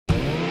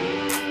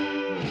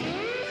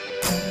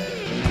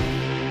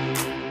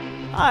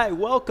Hi,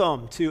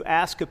 welcome to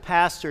Ask a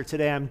Pastor.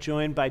 Today I'm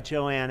joined by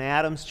Joanne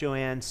Adams.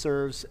 Joanne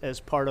serves as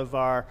part of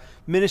our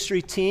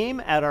ministry team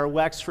at our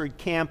Wexford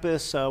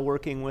campus,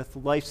 working with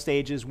Life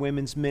Stages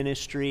Women's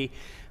Ministry.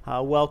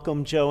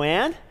 Welcome,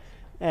 Joanne.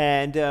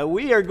 And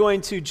we are going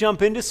to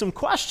jump into some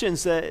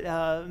questions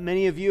that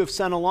many of you have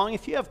sent along.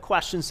 If you have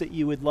questions that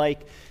you would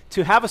like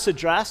to have us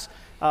address,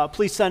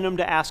 please send them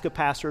to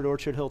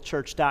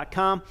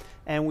askapastor@orchardhillchurch.com,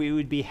 and we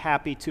would be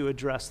happy to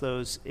address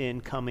those in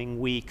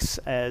coming weeks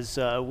as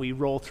we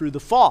roll through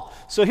the fall.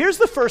 So here's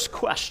the first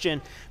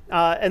question,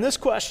 and this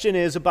question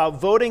is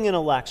about voting in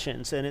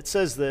elections, and it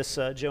says this,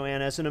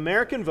 Joanne, as an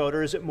American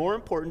voter, is it more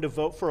important to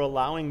vote for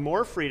allowing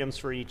more freedoms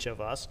for each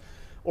of us,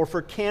 or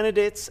for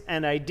candidates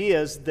and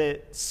ideas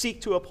that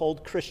seek to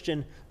uphold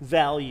Christian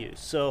values?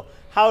 So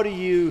how do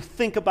you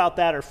think about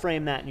that or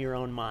frame that in your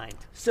own mind?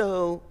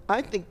 So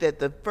I think that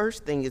the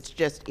first thing is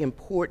just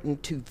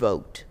important to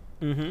vote.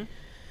 Mm-hmm.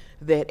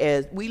 That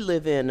as we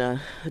live in a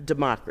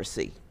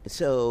democracy,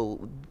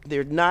 so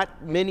there are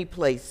not many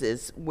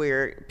places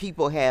where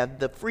people have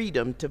the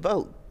freedom to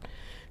vote.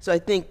 So I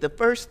think the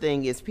first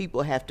thing is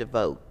people have to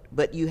vote,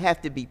 but you have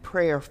to be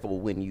prayerful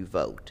when you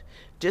vote.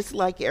 Just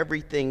like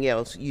everything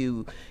else,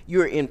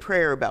 you're in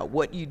prayer about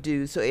what you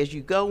do. So as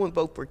you go and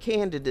vote for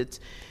candidates,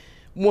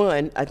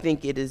 one, I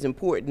think it is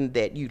important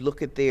that you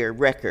look at their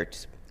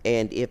records,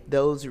 and if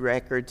those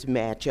records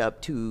match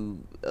up to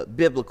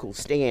biblical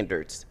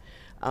standards,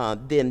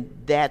 then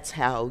that's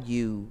how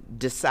you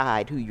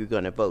decide who you're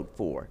going to vote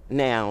for.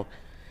 Now,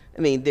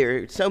 I mean, there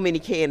are so many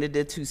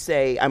candidates who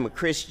say, I'm a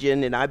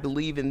Christian and I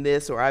believe in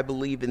this or I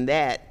believe in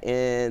that.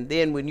 And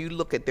then when you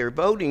look at their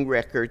voting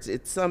records,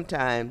 it's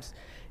sometimes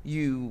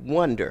you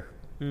wonder.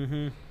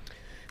 Mm-hmm.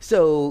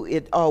 So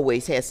it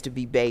always has to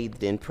be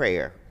bathed in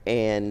prayer.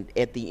 And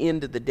at the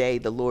end of the day,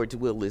 the Lord's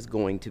will is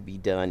going to be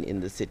done in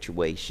the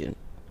situation.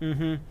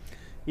 Mm-hmm.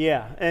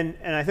 Yeah, and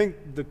I think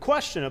the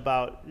question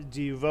about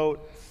do you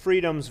vote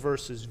freedoms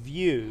versus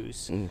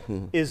views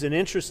is an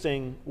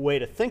interesting way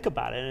to think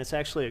about it, and it's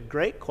actually a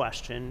great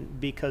question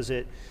because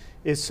it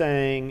is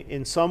saying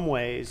in some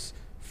ways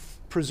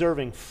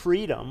preserving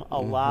freedom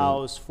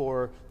allows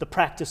for the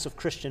practice of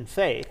Christian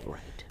faith,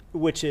 Right.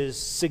 which is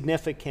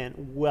significant,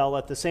 while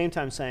at the same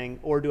time saying,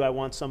 or do I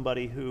want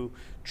somebody who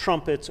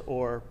trumpets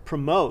or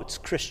promotes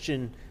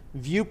Christian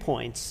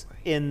viewpoints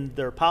in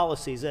their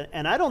policies?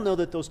 And I don't know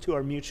that those two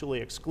are mutually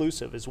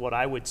exclusive, is what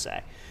I would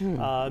say.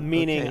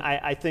 Meaning, okay.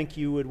 I think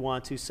you would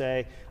want to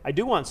say, I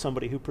do want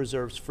somebody who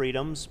preserves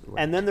freedoms,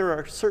 Right. and then there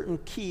are certain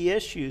key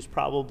issues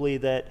probably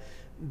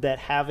that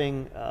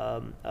having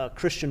a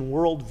Christian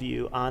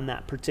worldview on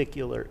that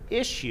particular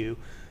issue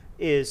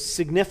is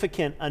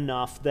significant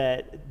enough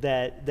that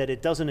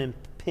it doesn't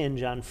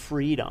impinge on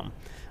freedom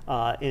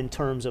in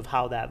terms of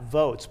how that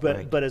votes.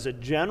 Right. But as a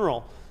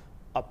general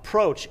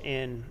approach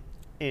in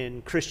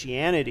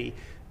Christianity,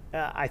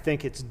 I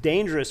think it's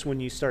dangerous when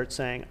you start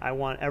saying, I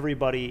want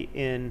everybody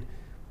in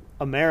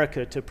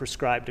America to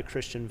prescribe to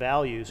Christian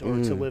values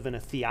or to live in a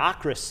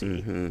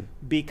theocracy,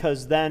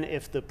 because then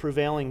if the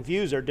prevailing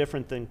views are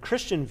different than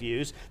Christian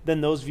views,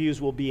 then those views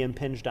will be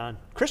impinged on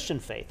Christian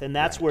faith. And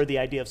that's where the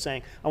idea of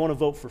saying, I want to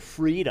vote for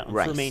freedom,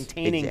 Right. for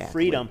maintaining Exactly.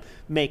 freedom,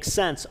 makes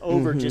sense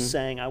over just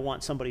saying, I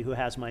want somebody who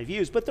has my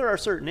views. But there are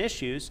certain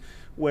issues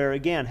where,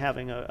 again,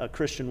 having a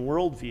Christian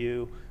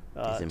worldview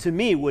to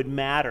me would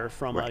matter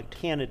from a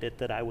candidate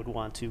that I would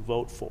want to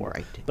vote for.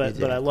 Right. But I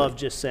Exactly. love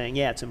just saying,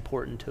 yeah, it's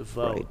important to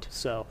vote. Right.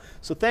 So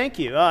thank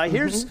you.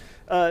 Here's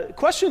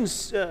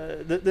questions.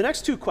 The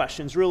next two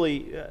questions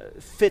really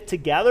fit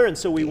together, and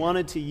so we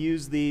wanted to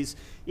use these,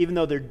 even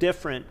though they're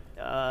different,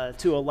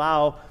 to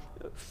allow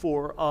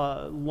for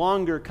a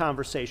longer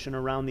conversation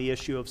around the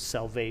issue of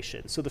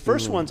salvation. So the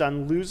first one's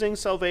on losing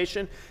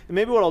salvation, and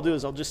maybe what I'll do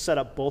is I'll just set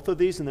up both of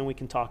these, and then we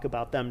can talk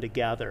about them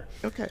together.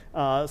 Okay.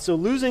 So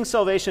losing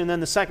salvation, and then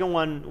the second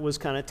one was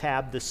kind of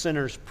tabbed the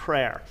sinner's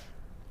prayer.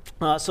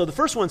 So the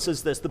first one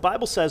says this: the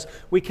Bible says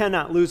we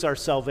cannot lose our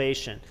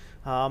salvation.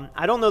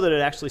 I don't know that it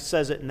actually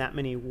says it in that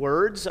many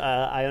words.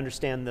 I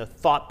understand the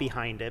thought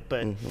behind it,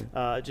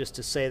 but just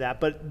to say that.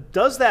 But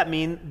does that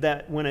mean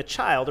that when a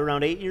child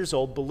around 8 years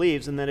old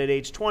believes and then at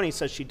age 20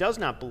 says she does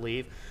not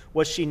believe,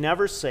 was she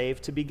never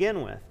saved to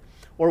begin with?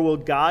 Or will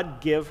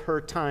God give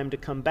her time to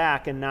come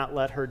back and not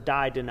let her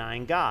die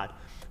denying God?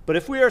 But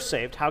if we are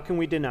saved, how can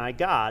we deny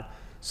God?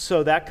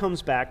 So that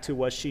comes back to,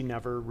 was she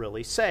never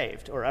really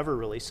saved or ever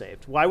really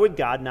saved? Why would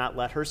God not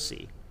let her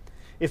see?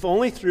 If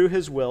only through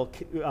his will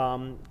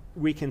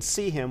we can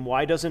see him,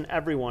 why doesn't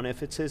everyone,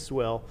 if it's his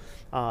will,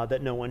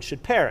 that no one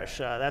should perish?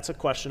 That's a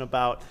question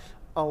about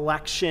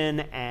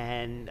election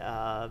and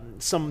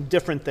some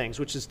different things,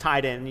 which is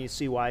tied in. You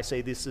see why I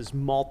say this is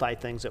multi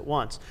things at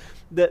once.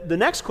 The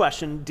next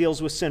question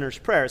deals with sinner's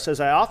prayer. It says,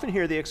 I often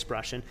hear the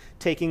expression,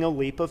 taking a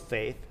leap of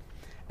faith,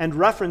 and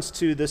reference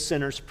to the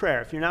sinner's prayer.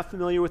 If you're not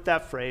familiar with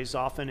that phrase,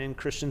 often in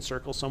Christian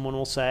circles, someone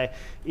will say,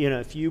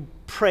 if you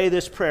pray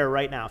this prayer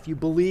right now, if you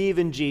believe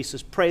in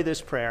Jesus, pray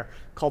this prayer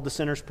called the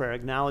sinner's prayer.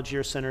 Acknowledge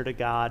you're a sinner to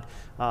God,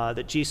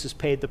 that Jesus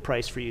paid the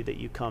price for you, that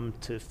you come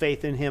to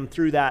faith in him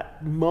through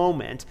that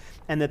moment,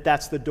 and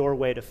that's the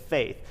doorway to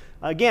faith.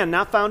 Again,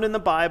 not found in the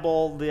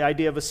Bible, the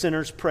idea of a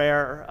sinner's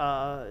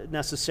prayer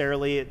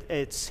necessarily.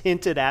 It's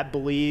hinted at,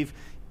 believe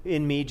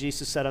in me,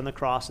 Jesus said on the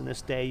cross, and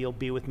this day you'll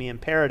be with me in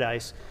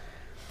paradise.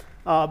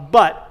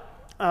 But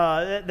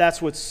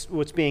that's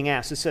what's being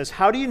asked. It says,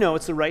 how do you know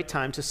it's the right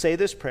time to say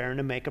this prayer and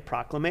to make a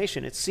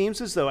proclamation? It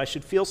seems as though I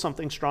should feel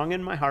something strong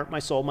in my heart, my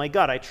soul, my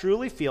gut. I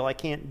truly feel I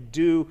can't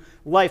do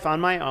life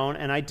on my own,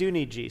 and I do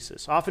need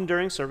Jesus. Often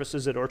during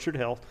services at Orchard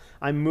Hill,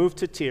 I'm moved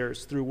to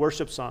tears through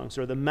worship songs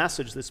or the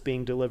message that's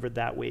being delivered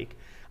that week.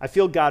 I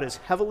feel God is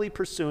heavily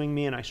pursuing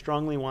me, and I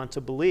strongly want to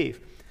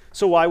believe.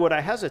 So why would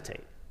I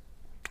hesitate?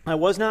 I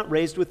was not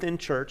raised within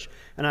church,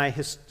 and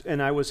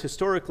I was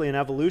historically an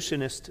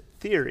evolutionist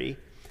theory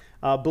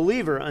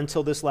believer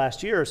until this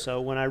last year or so,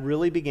 when I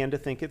really began to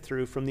think it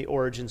through from the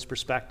origins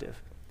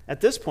perspective.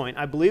 At this point,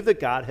 I believe that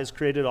God has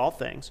created all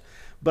things,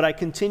 but I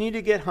continue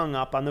to get hung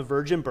up on the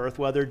virgin birth,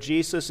 whether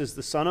Jesus is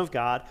the Son of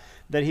God,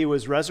 that he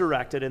was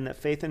resurrected, and that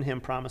faith in him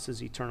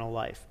promises eternal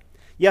life.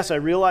 Yes, I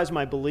realize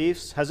my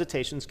beliefs,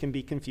 hesitations can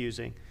be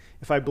confusing.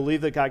 If I believe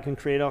that God can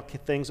create all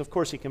things, of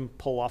course he can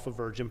pull off a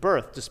virgin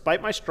birth.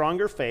 Despite my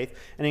stronger faith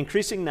and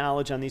increasing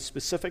knowledge on these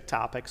specific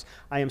topics,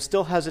 I am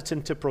still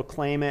hesitant to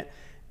proclaim it,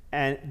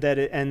 and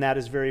that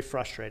is very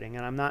frustrating,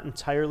 and I'm not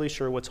entirely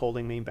sure what's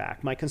holding me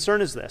back. My concern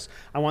is this.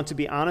 I want to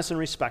be honest and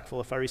respectful.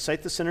 If I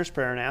recite the sinner's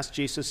prayer and ask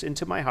Jesus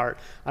into my heart,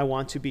 I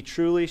want to be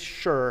truly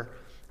sure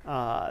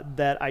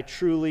that I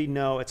truly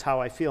know it's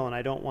how I feel, and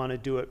I don't want to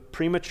do it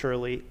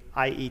prematurely,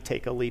 i.e.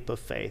 take a leap of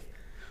faith.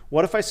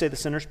 What if I say the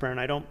sinner's prayer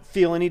and I don't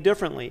feel any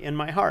differently in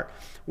my heart?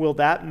 Will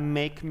that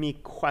make me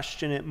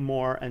question it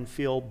more and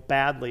feel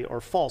badly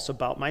or false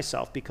about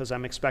myself because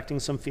I'm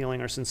expecting some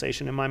feeling or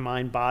sensation in my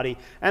mind, body,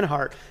 and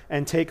heart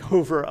and take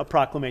over a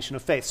proclamation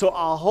of faith? So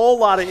a whole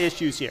lot of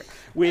issues here.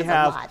 We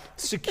have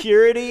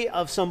security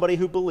of somebody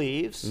who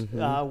believes.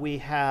 We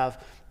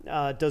have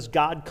does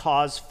God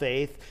cause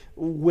faith?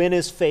 When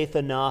is faith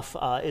enough?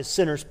 Is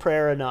sinner's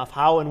prayer enough?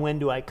 How and when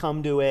do I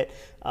come to it?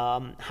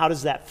 How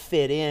does that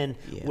fit in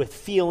with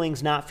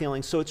feelings, not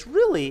feelings? So it's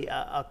really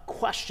a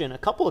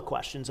couple of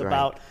questions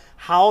about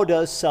how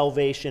does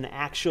salvation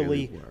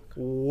actually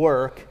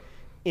work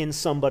in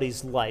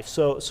somebody's life.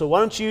 So why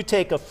don't you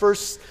take a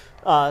first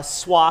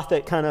swath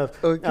at kind of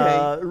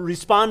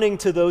responding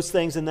to those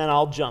things, and then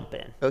I'll jump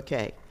in.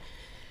 Okay.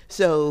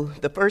 So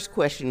the first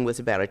question was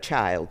about a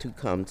child who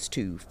comes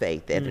to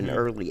faith at an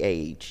early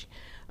age.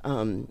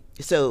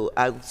 So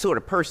I sort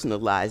of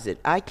personalize it.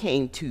 I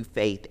came to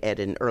faith at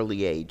an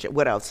early age.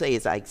 What I'll say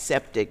is I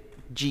accepted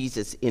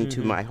Jesus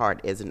into my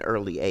heart at an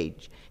early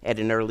age.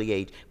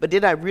 But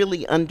did I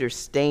really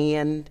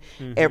understand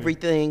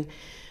everything?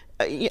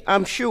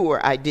 I'm sure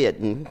I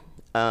didn't.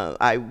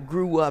 I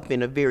grew up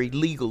in a very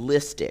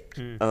legalistic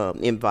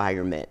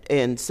environment.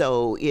 And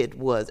so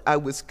I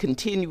was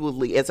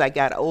continually, as I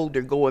got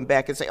older, going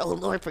back and say, oh,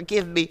 Lord,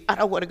 forgive me. I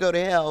don't want to go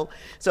to hell.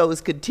 So I was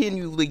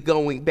continually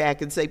going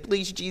back and say,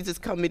 please, Jesus,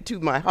 come into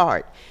my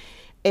heart.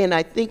 And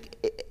I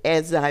think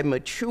as I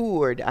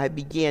matured, I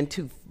began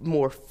to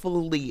more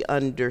fully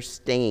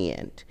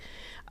understand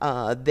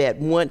that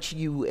once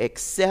you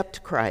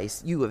accept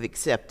Christ, you have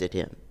accepted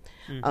him.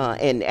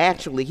 And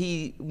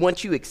actually,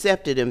 once you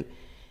accepted him,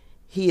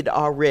 he had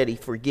already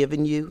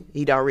forgiven you.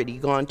 He'd already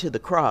gone to the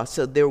cross.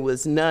 So there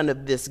was none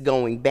of this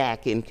going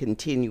back and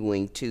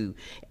continuing to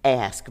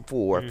ask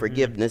for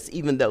forgiveness,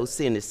 even though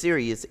sin is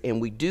serious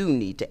and we do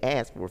need to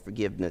ask for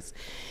forgiveness.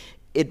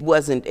 It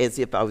wasn't as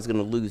if I was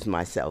going to lose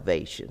my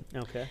salvation.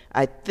 Okay.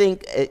 I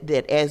think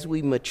that as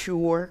we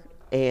mature,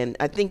 and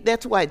I think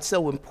that's why it's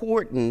so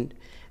important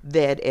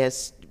that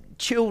as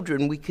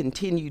children we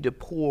continue to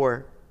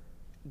pour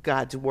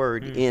God's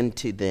word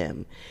into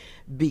them.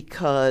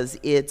 Because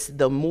it's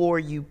the more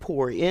you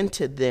pour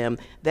into them,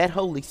 that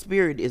Holy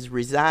Spirit is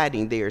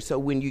residing there. So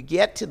when you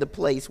get to the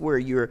place where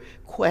you're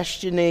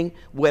questioning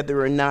whether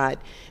or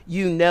not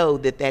you know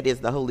that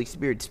is the Holy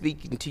Spirit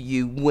speaking to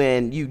you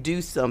when you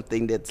do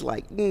something that's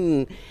like,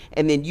 and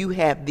then you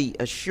have the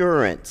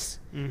assurance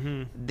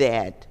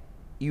that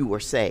you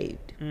are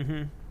saved.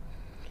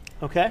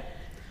 Okay.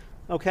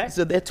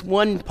 So that's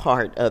one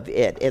part of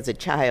it as a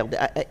child.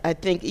 I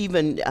think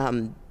even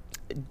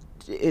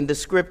in the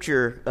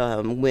scripture,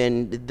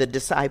 when the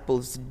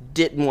disciples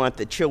didn't want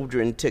the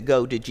children to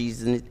go to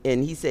Jesus,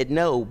 and he said,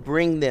 no,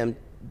 bring them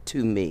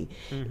to me.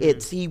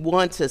 He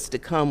wants us to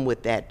come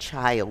with that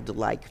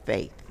childlike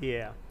faith.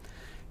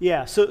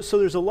 Yeah. So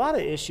there's a lot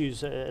of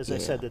issues, as I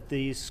said, that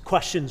these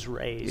questions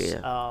raise.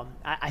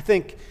 I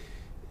think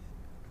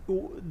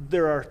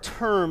there are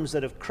terms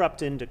that have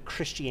crept into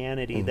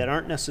Christianity that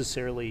aren't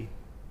necessarily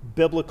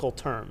biblical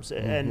terms,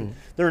 and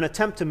they're an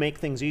attempt to make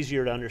things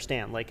easier to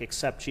understand, like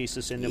accept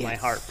Jesus into my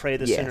heart, pray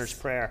the sinner's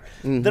prayer,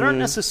 that aren't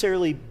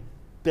necessarily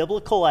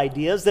biblical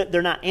ideas. That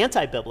they're not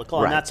anti-biblical.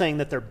 Right. I'm not saying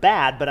that they're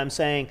bad, but I'm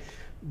saying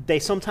they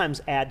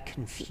sometimes add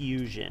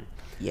confusion.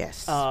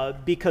 Yes.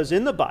 Because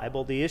in the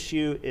Bible, the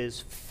issue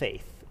is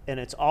faith. And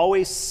it's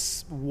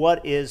always,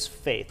 what is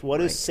faith?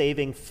 What is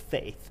saving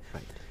faith?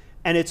 Right.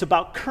 And it's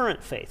about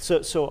current faith.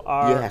 So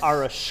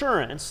our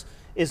assurance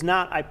is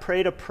not, I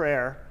prayed a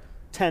prayer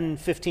 10,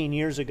 15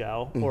 years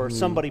ago, or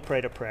somebody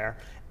prayed a prayer,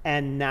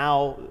 and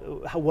now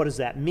what does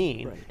that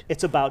mean? Right.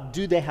 It's about,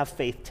 do they have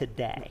faith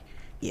today?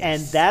 Yes.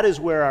 And that is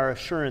where our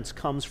assurance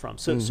comes from.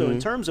 So in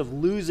terms of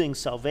losing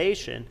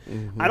salvation,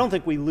 I don't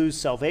think we lose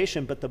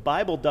salvation, but the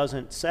Bible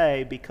doesn't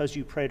say because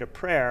you prayed a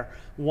prayer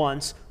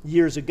once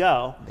years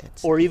ago,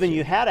 or even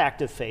you had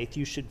active faith,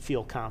 you should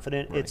feel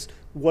confident. Right. It's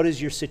what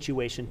is your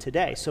situation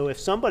today? So if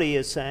somebody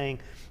is saying,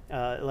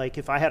 like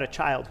if I had a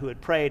child who had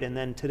prayed and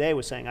then today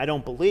was saying, I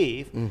don't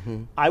believe,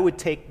 I would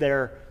take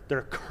their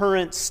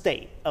current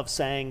state of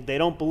saying they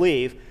don't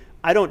believe.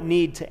 I don't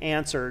need to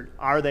answer,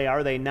 are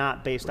they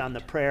not, based on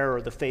the prayer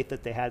or the faith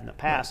that they had in the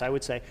past. I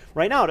would say,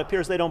 right now it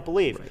appears they don't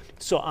believe. Right.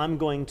 So I'm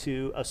going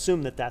to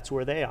assume that that's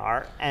where they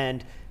are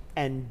and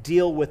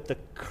deal with the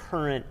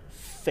current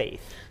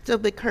faith. So,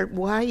 but Kurt,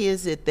 why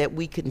is it that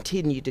we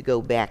continue to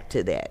go back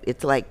to that?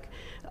 It's like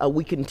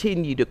we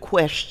continue to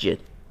question.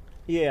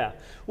 Yeah.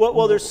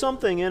 Well, there's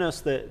something in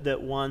us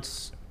that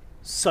wants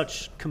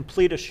such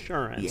complete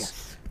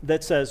assurance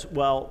that says,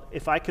 well,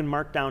 if I can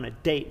mark down a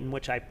date in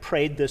which I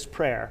prayed this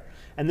prayer,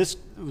 and this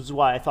was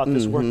why I thought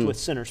this worked with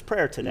Sinner's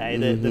Prayer today,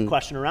 the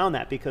question around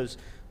that, because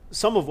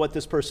some of what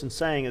this person's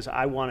saying is,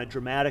 I want a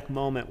dramatic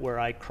moment where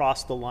I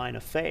cross the line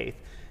of faith.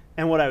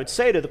 And what I would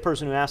say to the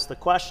person who asked the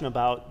question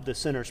about the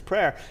Sinner's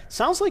Prayer,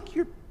 sounds like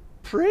you're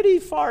pretty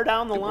far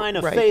down the line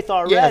of faith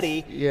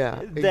already.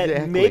 Yes.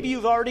 That maybe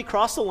you've already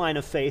crossed the line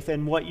of faith,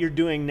 and what you're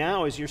doing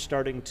now is you're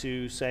starting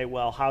to say,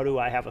 well, how do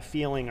I have a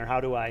feeling, or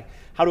how do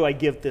I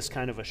give this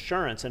kind of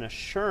assurance? And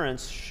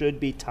assurance should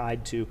be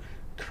tied to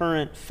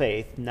current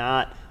faith,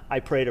 not I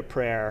prayed a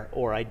prayer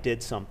or I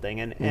did something.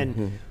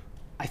 And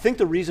I think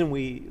the reason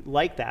we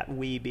like that,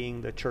 we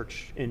being the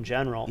church in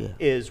general,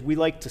 is we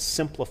like to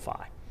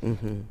simplify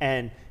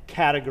and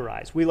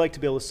categorize. We like to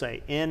be able to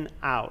say in,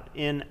 out,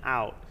 and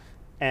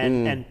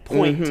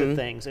point to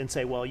things and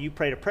say, well, you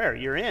prayed a prayer,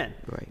 you're in.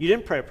 Right. You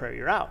didn't pray a prayer,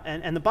 you're out.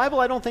 And the Bible,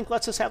 I don't think,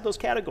 lets us have those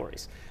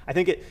categories. I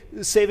think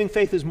saving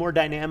faith is more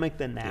dynamic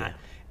than that.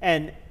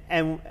 Yeah.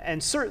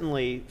 And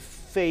certainly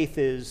faith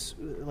is,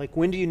 like,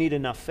 when do you need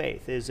enough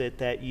faith? Is it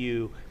that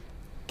you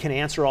can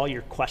answer all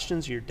your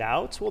questions, your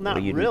doubts? Well,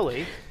 not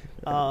really.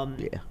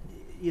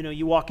 You know,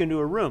 you walk into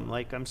a room,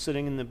 like I'm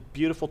sitting in the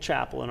beautiful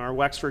chapel in our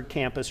Wexford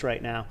campus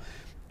right now,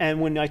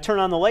 and when I turn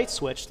on the light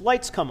switch,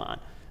 lights come on.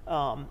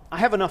 I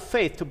have enough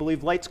faith to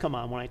believe lights come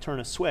on when I turn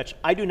a switch.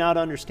 I do not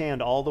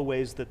understand all the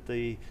ways that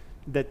the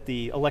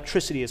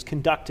electricity is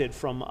conducted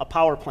from a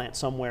power plant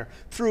somewhere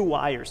through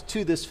wires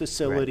to this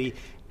facility,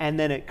 and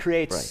then it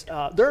creates,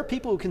 there are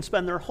people who can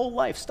spend their whole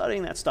life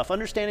studying that stuff,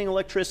 understanding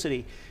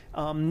electricity,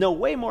 know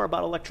way more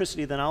about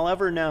electricity than I'll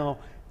ever know,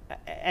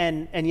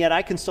 and yet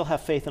I can still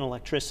have faith in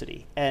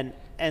electricity. And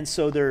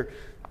so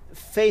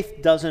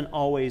faith doesn't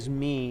always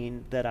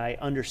mean that I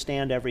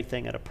understand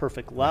everything at a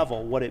perfect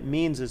level. What it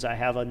means is I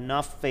have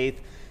enough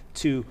faith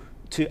to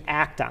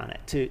act on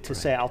it, to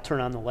say I'll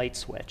turn on the light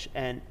switch.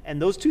 And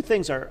those two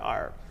things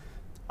are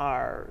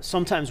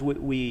sometimes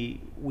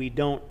we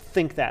don't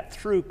think that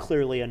through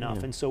clearly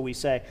enough. And so we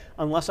say,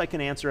 unless I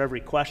can answer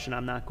every question,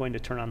 I'm not going to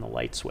turn on the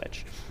light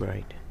switch.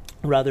 Right.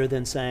 Rather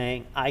than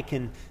saying I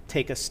can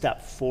take a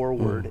step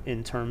forward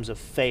in terms of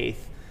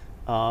faith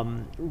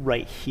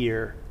right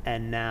here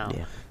and now.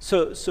 Yeah.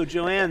 So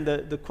Joanne,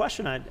 the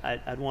question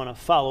I'd want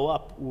to follow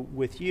up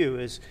with you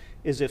is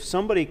if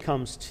somebody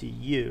comes to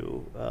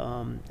you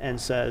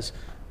and says,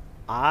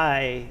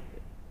 I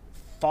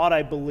thought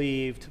I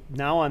believed,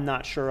 now I'm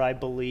not sure I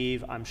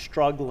believe, I'm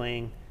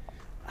struggling,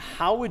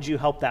 how would you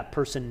help that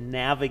person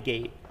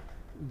navigate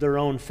their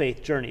own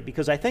faith journey?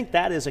 Because I think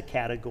that is a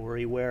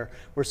category where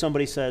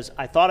somebody says,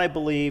 I thought I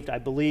believed,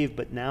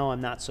 but now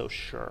I'm not so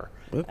sure.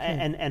 Okay.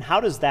 And how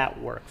does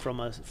that work from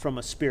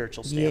a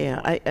spiritual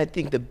standpoint? Yeah, I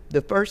think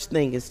the first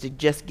thing is to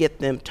just get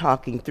them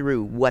talking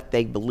through what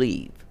they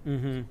believe.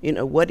 Mm-hmm. You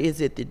know, what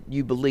is it that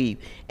you believe?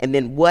 And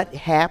then what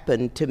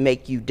happened to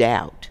make you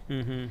doubt?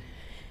 Mm-hmm.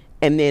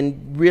 And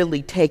then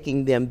really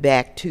taking them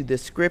back to the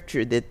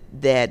scripture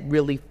that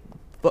really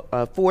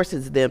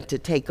forces them to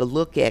take a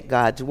look at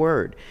God's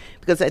word,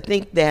 because I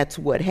think that's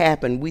what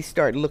happened. We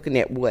start looking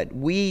at what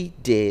we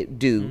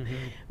do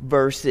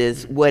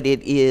versus what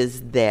it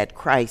is that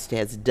Christ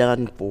has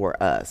done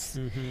for us,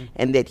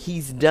 and that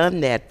he's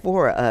done that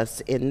for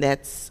us, and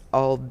that's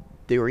all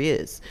there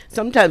is.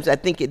 Sometimes I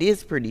think it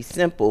is pretty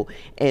simple,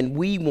 and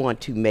we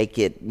want to make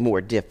it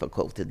more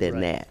difficult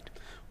than that.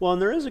 Well,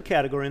 and there is a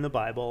category in the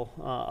Bible,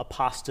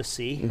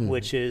 apostasy,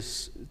 which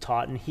is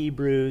taught in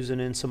Hebrews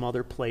and in some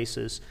other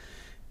places.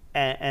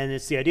 And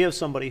it's the idea of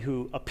somebody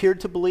who appeared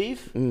to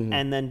believe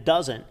and then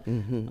doesn't.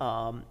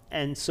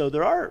 And so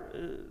there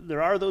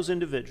are those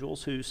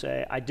individuals who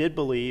say, I did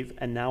believe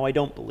and now I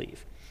don't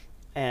believe.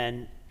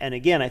 And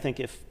again, I think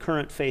if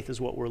current faith is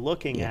what we're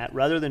looking at,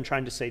 rather than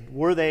trying to say,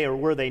 were they or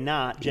were they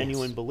not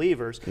genuine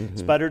believers,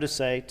 it's better to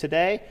say,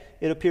 today,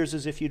 it appears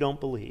as if you don't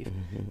believe.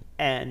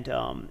 And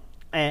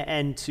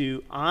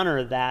to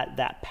honor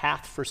that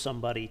path for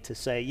somebody to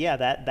say, yeah,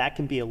 that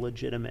can be a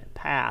legitimate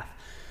path.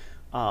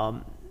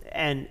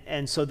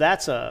 And so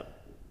that's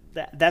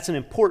an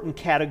important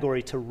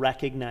category to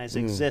recognize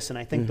exists. And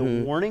I think the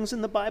warnings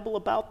in the Bible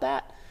about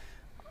that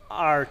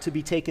are to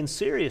be taken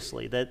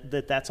seriously,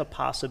 that's a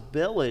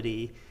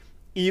possibility,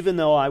 even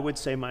though I would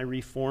say my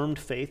Reformed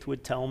faith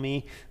would tell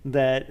me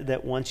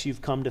that once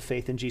you've come to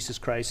faith in Jesus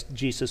Christ,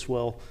 Jesus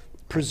will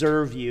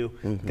preserve you,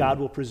 God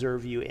will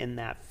preserve you in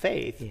that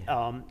faith.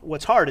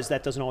 What's hard is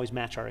that doesn't always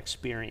match our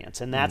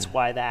experience, and that's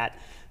why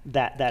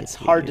that's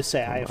hard to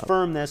say. I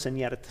affirm this, and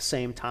yet at the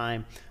same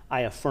time,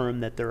 I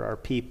affirm that there are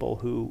people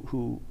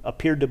who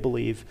appeared to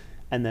believe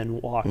and then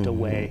walked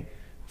away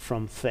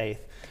from faith.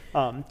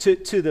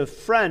 To the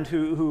friend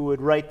who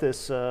would write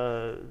this,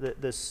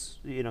 this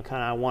kind of,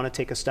 I want to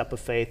take a step of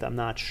faith, I'm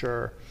not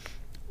sure.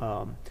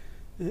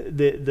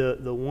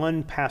 The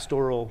one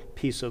pastoral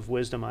piece of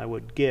wisdom I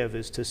would give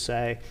is to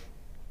say,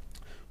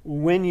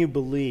 when you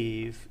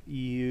believe,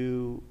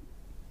 you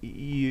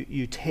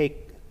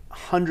take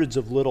hundreds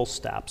of little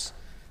steps,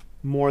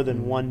 more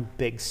than one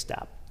big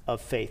step of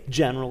faith,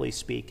 generally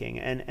speaking.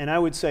 And I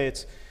would say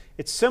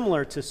it's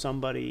similar to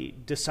somebody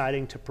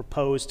deciding to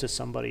propose to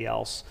somebody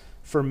else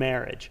for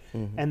marriage.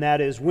 And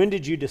that is, when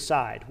did you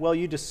decide? Well,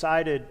 you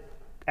decided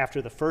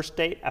after the first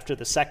date, after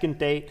the second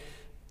date,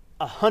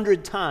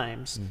 100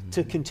 times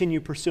to continue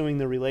pursuing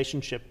the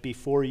relationship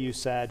before you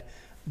said,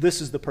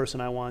 this is the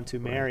person I want to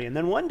marry. And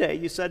then one day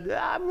you said,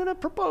 I'm going to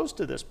propose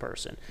to this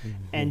person.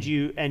 And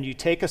you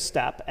take a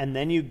step, and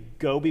then you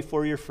go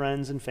before your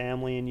friends and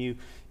family, and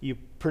you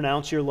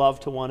pronounce your love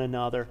to one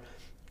another.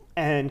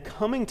 And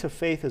coming to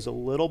faith is a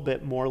little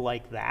bit more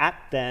like that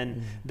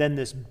than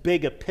this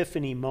big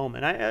epiphany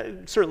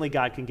moment. Certainly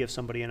God can give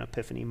somebody an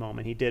epiphany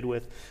moment. He did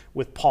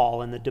with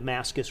Paul in the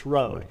Damascus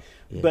Road.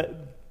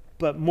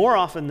 But more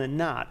often than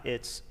not,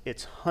 it's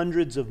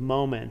hundreds of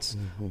moments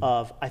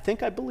of, I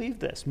think I believe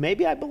this.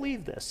 Maybe I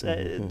believe this.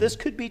 This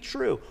could be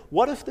true.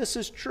 What if this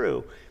is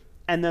true?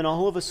 And then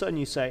all of a sudden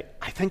you say,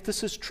 I think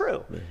this is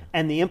true.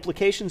 And the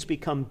implications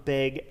become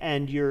big,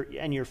 and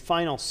your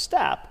final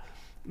step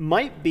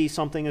might be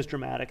something as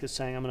dramatic as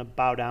saying, I'm going to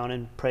bow down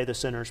and pray the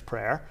sinner's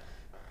prayer.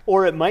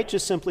 Or it might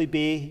just simply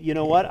be, you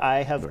know what,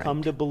 I have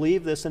come to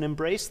believe this and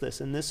embrace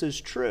this, and this is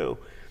true.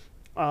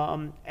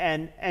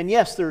 And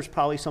yes, there's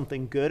probably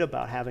something good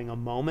about having a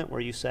moment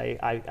where you say,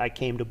 I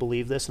came to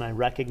believe this, and I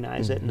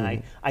recognize it, and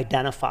I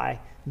identify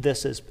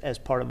this as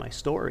part of my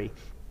story.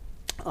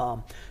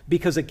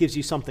 Because it gives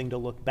you something to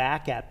look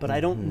back at. But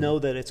I don't know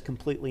that it's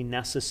completely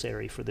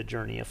necessary for the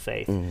journey of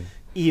faith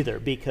either,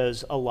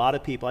 because a lot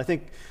of people, I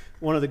think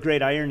one of the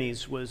great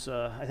ironies was,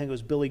 I think it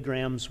was Billy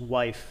Graham's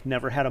wife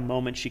never had a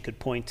moment she could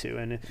point to.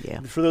 And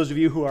for those of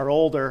you who are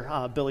older,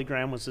 Billy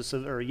Graham was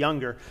or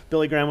younger,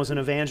 Billy Graham was an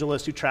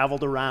evangelist who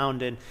traveled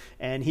around,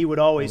 and he would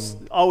always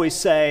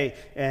say,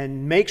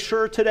 and make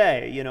sure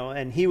today,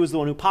 and he was the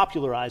one who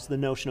popularized the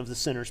notion of the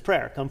sinner's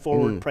prayer. Come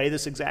forward, pray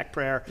this exact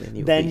prayer,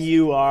 then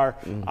you are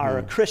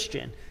a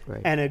Christian.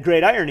 And a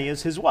great irony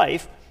is his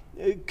wife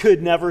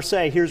could never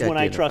say, here's when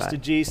I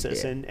trusted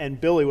Jesus. And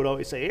Billy would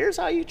always say, here's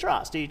how you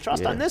trust. You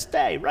trust on this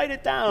day. Write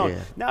it down.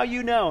 Now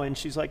you know. And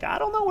she's like, I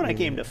don't know when I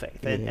came to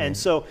faith. And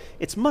so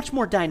it's much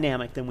more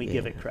dynamic than we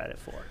give it credit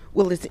for.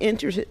 Well, it's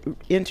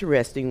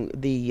interesting.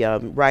 The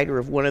writer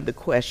of one of the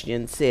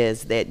questions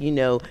says that,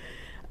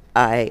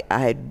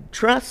 I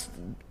trust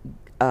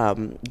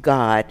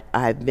God.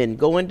 I've been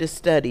going to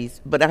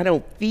studies, but I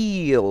don't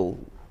feel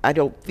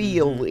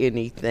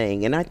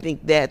anything. And I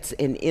think that's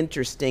an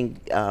interesting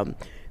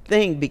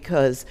thing,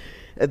 because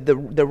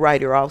the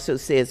writer also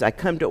says, I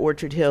come to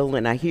Orchard Hill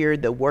and I hear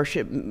the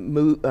worship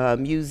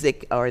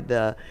music or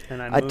the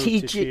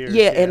teaching,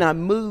 and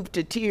I'm moved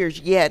to tears,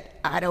 yet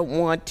I don't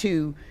want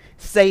to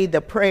say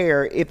the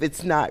prayer if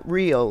it's not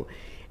real.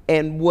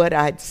 And what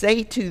I'd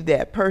say to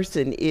that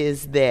person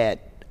is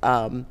that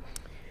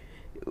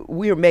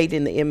we are made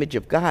in the image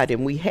of God,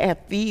 and we have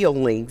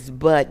feelings,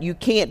 but you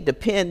can't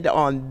depend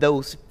on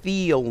those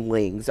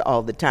feelings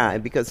all the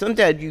time, because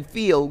sometimes you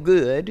feel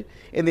good,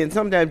 and then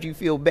sometimes you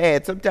feel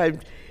bad.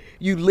 Sometimes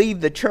you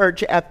leave the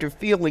church after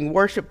feeling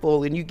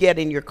worshipful, and you get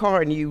in your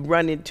car and you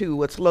run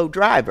into a slow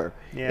driver,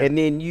 and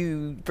then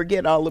you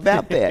forget all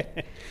about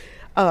that.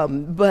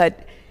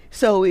 But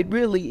so it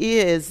really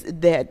is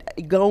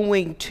that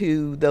going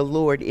to the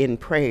Lord in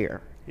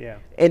prayer.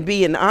 And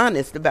being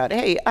honest about,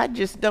 hey,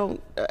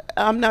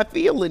 I'm not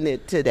feeling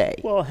it today.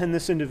 Well, and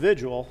this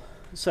individual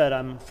said,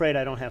 I'm afraid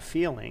I don't have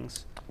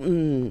feelings.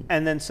 And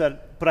then said,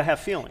 but I have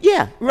feelings.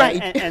 Yeah,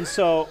 right. And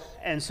so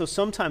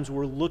sometimes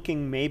we're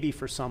looking maybe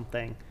for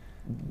something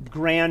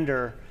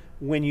grander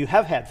when you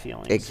have had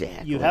feelings.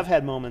 Exactly. You have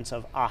had moments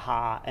of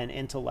aha and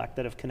intellect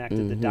that have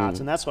connected the dots.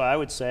 And that's why I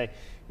would say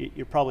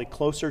you're probably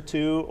closer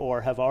to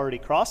or have already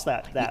crossed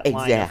that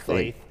line of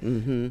faith.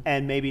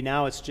 And maybe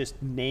now it's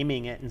just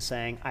naming it and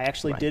saying, I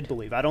actually did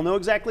believe. I don't know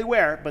exactly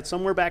where, but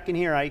somewhere back in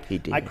here,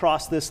 I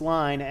crossed this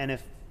line. And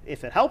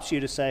if it helps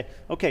you to say,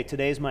 okay,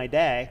 today's my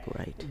day,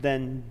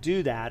 then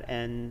do that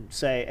and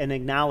say and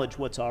acknowledge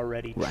what's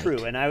already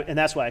true. And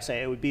that's why I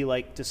say it would be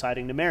like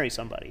deciding to marry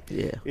somebody.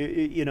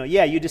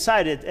 You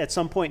decided at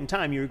some point in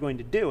time you were going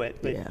to do it,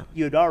 but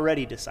you had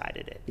already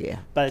decided it.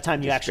 By the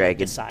time you actually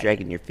decided.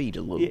 Dragging your feet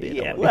a little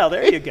bit. Well,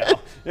 there you go.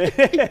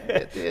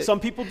 Some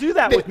people do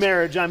that with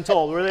marriage, I'm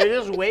told, where they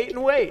just wait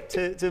and wait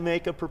to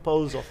make a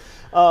proposal.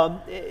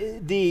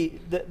 The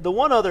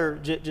one other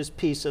just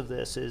piece of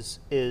this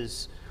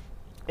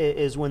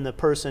is when the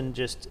person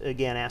just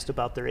again asked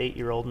about their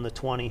 8-year-old and the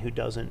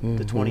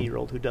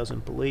 20-year-old who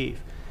doesn't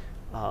believe.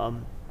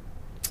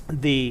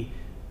 The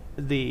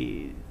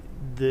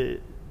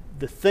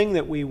thing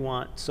that we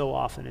want so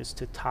often is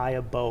to tie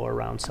a bow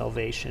around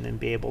salvation and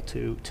be able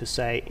to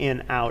say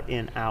in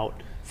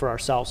out for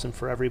ourselves and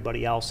for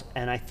everybody else.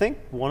 And I think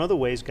one of the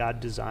ways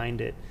God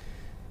designed it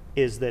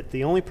is that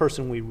the only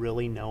person we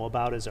really know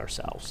about is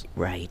ourselves.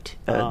 Right.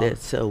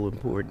 That's so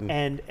important.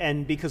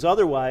 And because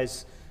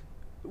otherwise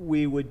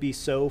we would be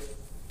so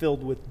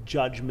filled with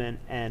judgment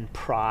and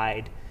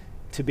pride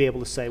to be able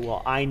to say,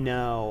 well, I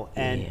know.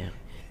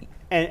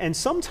 And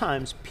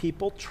sometimes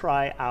people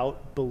try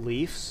out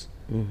beliefs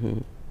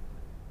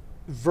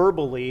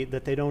verbally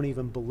that they don't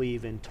even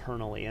believe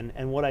internally.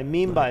 And what I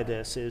mean by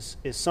this is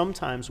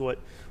sometimes what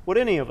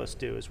any of us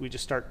do is we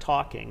just start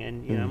talking,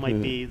 and it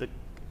might be the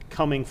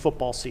coming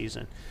football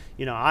season.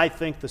 I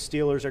think the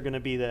Steelers are going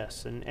to be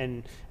this,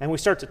 and we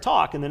start to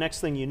talk, and the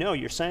next thing you know,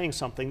 you're saying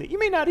something that you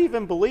may not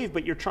even believe,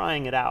 but you're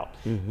trying it out.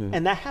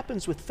 And that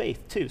happens with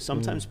faith too.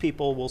 Sometimes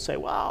people will say,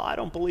 well, I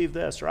don't believe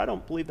this, or I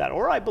don't believe that,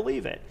 or I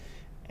believe it.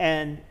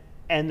 And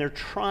they're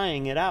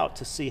trying it out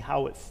to see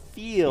how it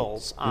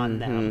feels on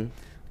them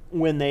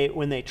when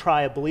they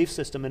try a belief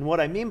system. And what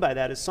I mean by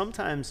that is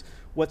sometimes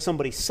what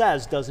somebody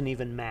says doesn't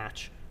even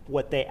match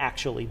what they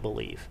actually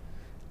believe.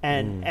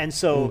 And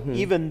so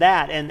even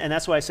that, and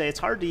that's why I say it's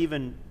hard to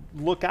even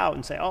look out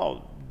and say,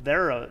 oh,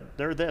 they're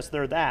this,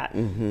 they're that.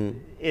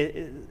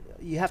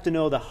 You have to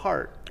know the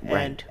heart.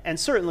 And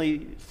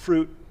certainly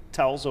fruit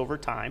tells over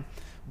time,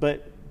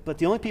 but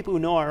the only people who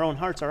know our own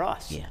hearts are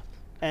us.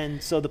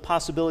 And so the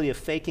possibility of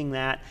faking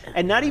that,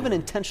 and not even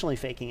intentionally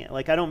faking it,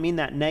 like I don't mean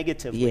that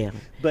negatively,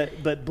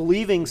 but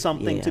believing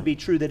something to be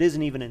true that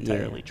isn't even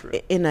entirely true.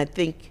 And I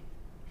think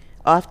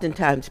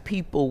oftentimes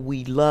people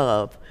we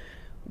love,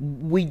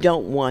 we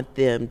don't want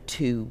them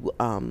to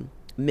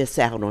miss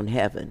out on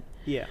heaven.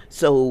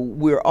 So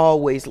we're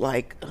always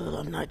like, oh,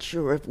 I'm not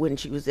sure if when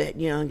she was that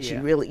young, she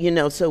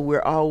really, so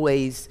we're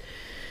always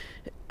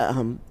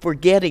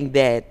forgetting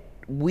that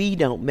we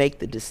don't make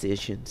the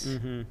decisions.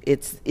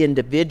 It's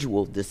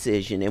individual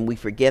decision, and we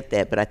forget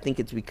that. But I think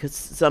it's because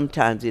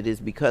sometimes it is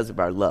because of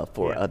our love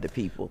for other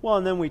people. Well,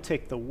 and then we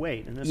take the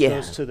weight, and this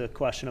goes to the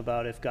question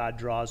about if God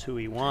draws who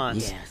he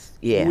wants.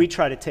 We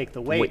try to take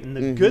the weight, and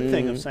the good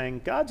thing of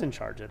saying God's in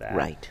charge of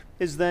that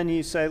is then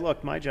you say,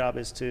 look, my job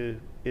is to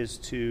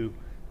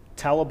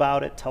tell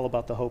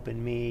about the hope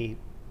in me.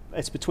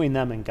 It's between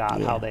them and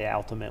God how they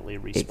ultimately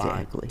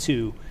respond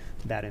to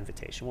that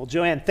invitation. Well,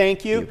 Joanne,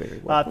 thank you. You're very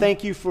welcome.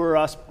 Thank you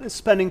for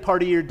spending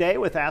part of your day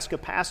with Ask a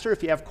Pastor.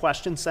 If you have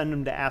questions, send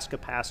them to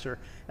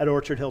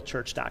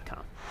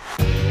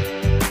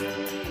askapastor@orchardhillchurch.com.